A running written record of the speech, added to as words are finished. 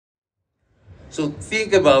So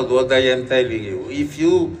think about what I am telling you. If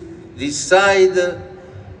you decide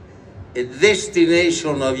a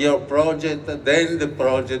destination of your project, then the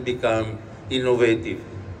project becomes innovative.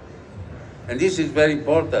 And this is very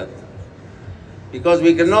important, because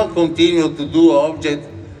we cannot continue to do objects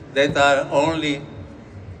that are only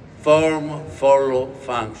form, follow,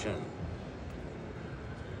 function.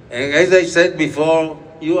 And as I said before,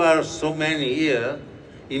 you are so many here.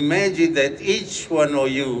 Imagine that each one of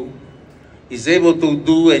you is able to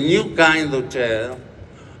do a new kind of chair,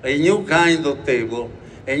 a new kind of table,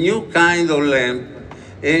 a new kind of lamp,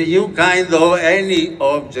 a new kind of any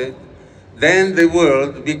object, then the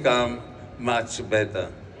world becomes much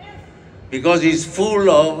better. Because it's full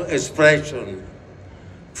of expression,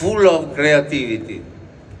 full of creativity.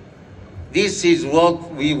 This is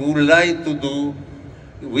what we would like to do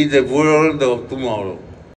with the world of tomorrow.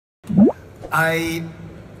 I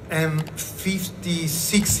am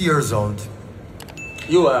 56 years old.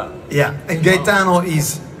 You are? Yeah, and Gaetano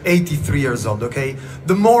is 83 years old, okay?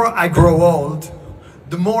 The more I grow old,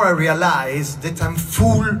 the more I realize that I'm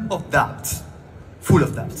full of doubt. Full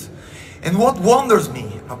of doubt. And what wonders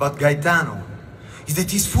me about Gaetano is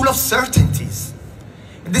that he's full of certainties.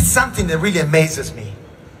 And that's something that really amazes me.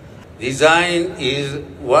 Design is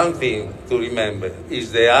one thing to remember,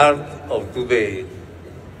 is the art of today.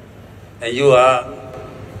 And you are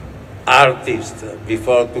artist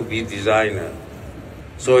before to be designer.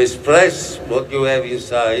 So express what you have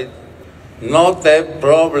inside, not have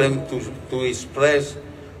problem to express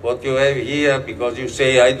what you have here because you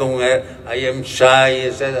say, I am shy,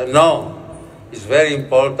 etc. No, it's very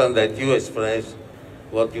important that you express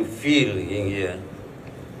what you feel in here.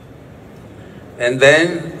 And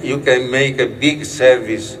then you can make a big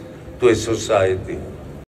service to a society.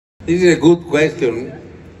 This is a good question.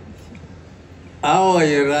 How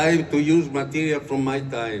I arrived to use material from my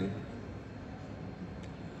time.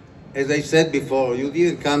 As I said before, you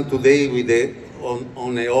didn't come today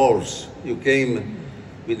on a horse. You came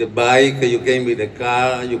with a bike, you came with a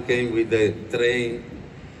car, you came with a train,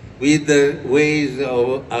 with the ways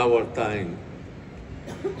of our time.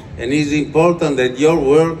 And it's important that your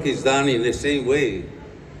work is done in the same way.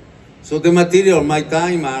 So the material of my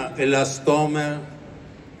time are elastomer,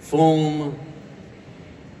 foam,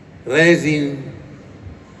 resin.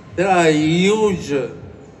 There are a huge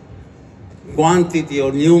quantity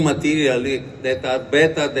of new material that are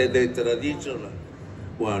better than the traditional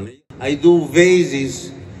one. I do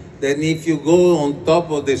vases that if you go on top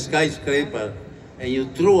of the skyscraper and you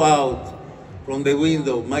throw out from the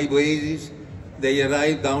window my vases, they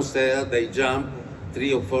arrive downstairs, they jump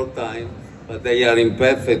 3 or 4 times, but they are in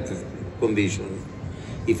perfect condition.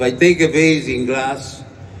 If I take a vase in glass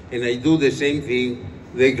and I do the same thing,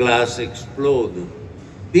 the glass explodes.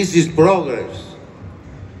 This is progress.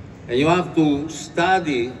 And you have to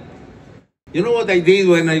study. You know what I did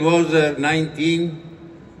when I was 19?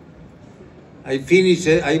 I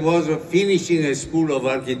was finishing a school of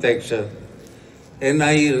architecture, and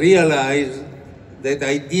I realized that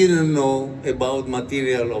I didn't know about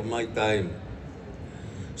material of my time.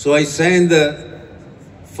 So I sent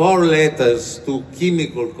 4 letters to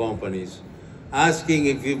chemical companies, asking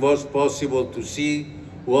if it was possible to see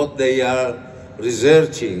what they are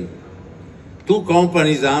researching. 2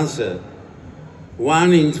 companies answered,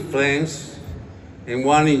 one in France and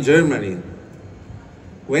one in Germany.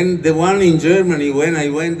 When the one in Germany, when I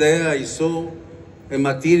went there, I saw a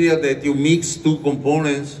material that you mix 2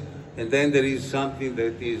 components and then there is something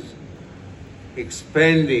that is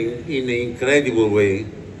expanding in an incredible way.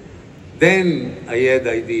 Then I had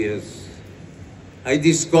ideas. I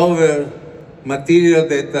discovered material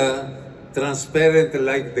that are transparent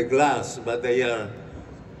like the glass, but they are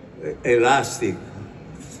elastic.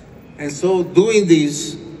 And so doing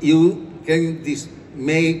this, you can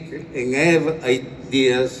make and have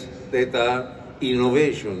ideas that are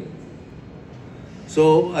innovation.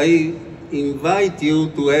 So I invite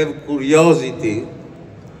you to have curiosity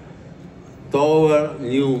toward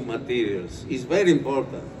new materials. It's very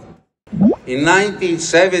important. In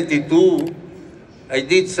 1972,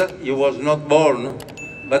 you was not born,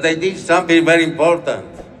 but I did something very important.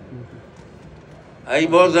 I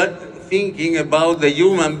was thinking about the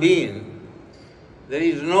human being. There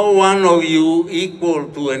is no one of you equal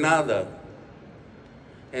to another.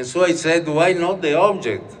 And so I said, why not the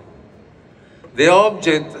object? The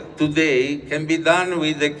object today can be done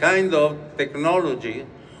with the kind of technology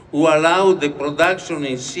who allow the production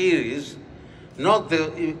in series, not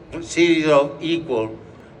a series of equal,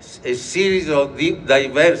 a series of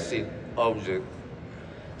diverse objects.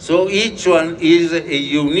 So each one is a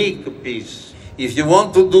unique piece. If you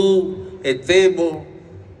want to do a table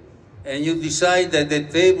and you decide that the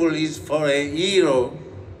table is for a hero,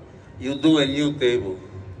 you do a new table.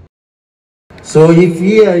 So if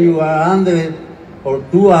here you are 100 or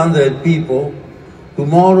 200 people,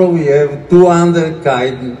 tomorrow we have 200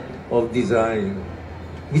 kinds of design,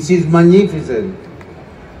 which is magnificent,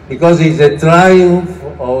 because it's a triumph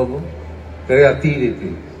of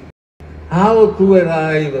creativity. How to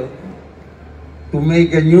arrive to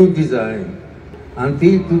make a new design?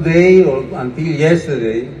 Until today or until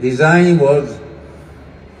yesterday, design was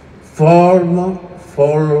form,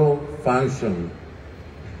 follow, function.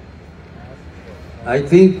 I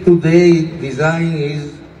think today design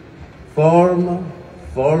is form,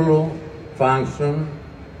 follow, function,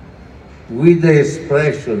 with the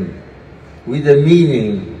expression, with the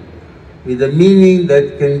meaning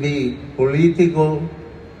that can be political,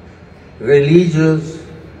 religious,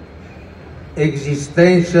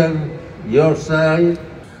 existential, your side.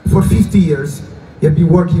 For 50 years, you have been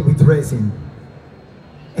working with resin.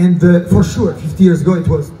 And for sure, 50 years ago, it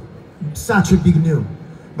was such a big new.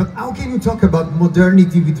 But how can you talk about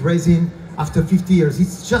modernity with resin after 50 years?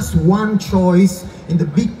 It's just one choice in the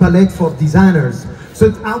big palette for designers.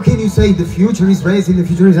 So how can you say the future is resin, the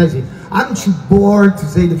future is resin? Aren't you bored to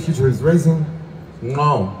say the future is resin?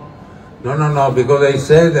 No, because I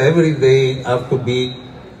said every day have to be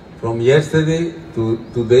from yesterday to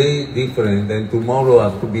today different, and tomorrow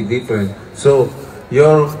have to be different. So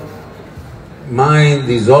your mind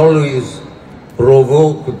is always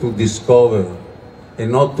provoked to discover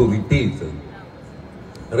and not to repeat.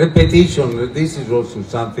 Repetition, this is also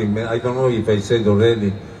something, I don't know if I said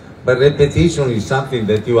already, but repetition is something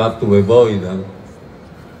that you have to avoid.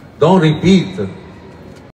 Don't repeat.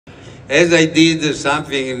 As I did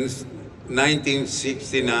something in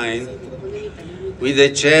 1969 with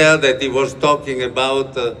a chair that he was talking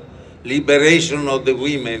about liberation of the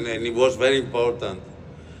women, and it was very important.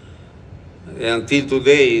 Until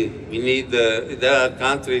today, we need, there are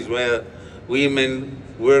countries where women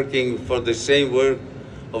working for the same work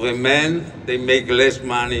of a man, they make less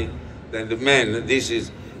money than the men. This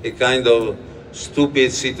is a kind of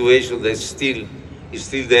stupid situation that is still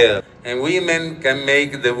there. And women can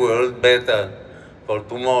make the world better for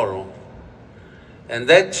tomorrow. And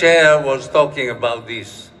that chair was talking about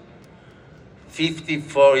this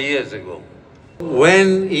 54 years ago.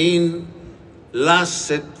 When in last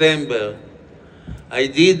September, I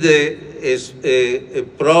did a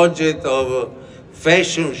project of a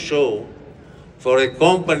fashion show for a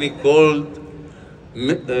company called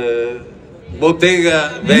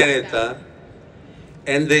Bottega Veneta,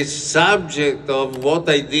 and the subject of what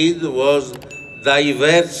I did was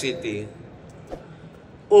diversity.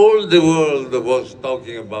 All the world was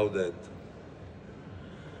talking about that.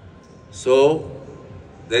 So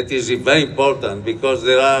that is very important, because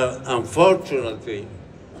there are, unfortunately,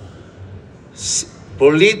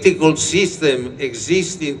 political system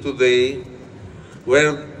existing today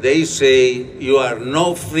where they say you are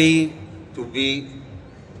not free to be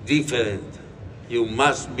different. You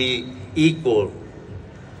must be equal.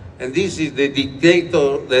 And this is the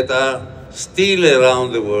dictators that are still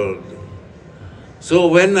around the world. So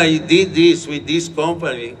when I did this with this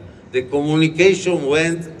company, the communication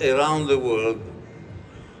went around the world,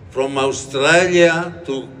 from Australia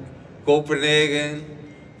to Copenhagen,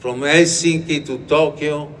 from Helsinki to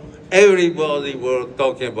Tokyo. Everybody was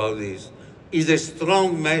talking about this. It's a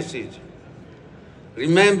strong message.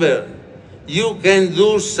 Remember, you can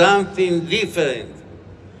do something different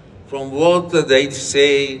from what they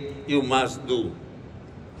say you must do.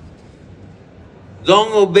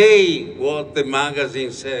 Don't obey what the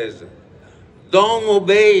magazine says. Don't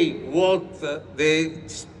obey what the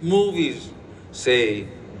movies say.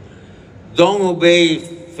 Don't obey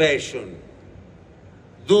fashion.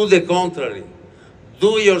 Do the contrary.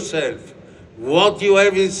 Do yourself. What you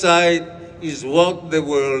have inside is what the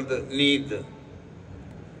world needs.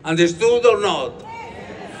 Understood or not?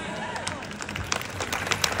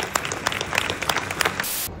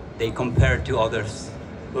 They compare to others.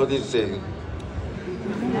 What do you say?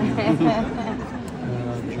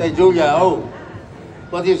 Hey, Julia,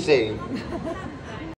 what do you say?